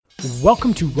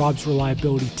Welcome to Rob's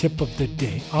Reliability Tip of the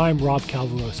Day. I'm Rob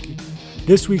Kalwarowski.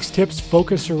 This week's tips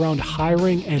focus around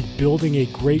hiring and building a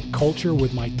great culture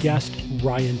with my guest,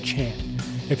 Ryan Chan.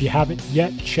 If you haven't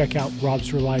yet, check out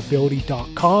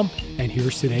robsreliability.com, and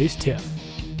here's today's tip.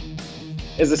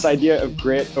 Is this idea of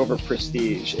grit over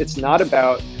prestige. It's not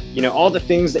about, all the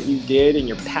things that you did in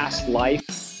your past life.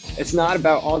 It's not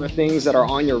about all the things that are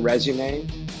on your resume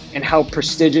and how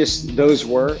prestigious those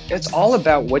were. It's all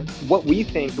about what we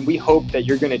think and we hope that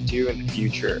you're going to do in the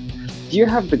future. Do you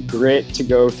have the grit to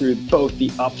go through both the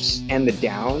ups and the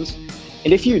downs?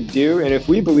 And if you do, and if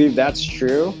we believe that's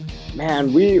true,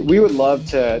 man, we would love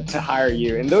to hire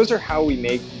you. And those are how we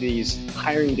make these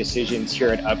hiring decisions here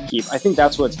at Upkeep. I think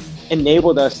that's what's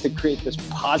enabled us to create this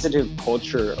positive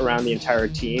culture around the entire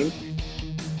team.